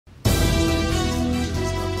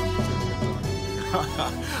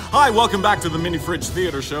Hi, welcome back to the Mini Fridge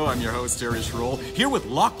Theater Show. I'm your host, Terry Schroll, here with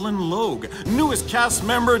Lachlan Logue, newest cast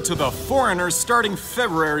member to The Foreigner starting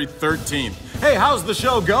February 13th. Hey, how's the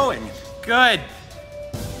show going? Good.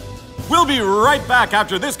 We'll be right back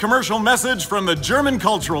after this commercial message from the German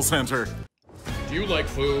Cultural Center. Do you like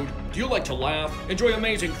food? Do you like to laugh? Enjoy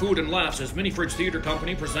amazing food and laughs as Mini Fridge Theater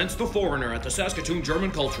Company presents The Foreigner at the Saskatoon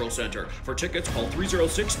German Cultural Center. For tickets, call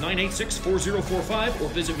 306-986-4045 or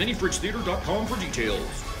visit minifridgetheater.com for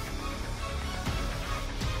details.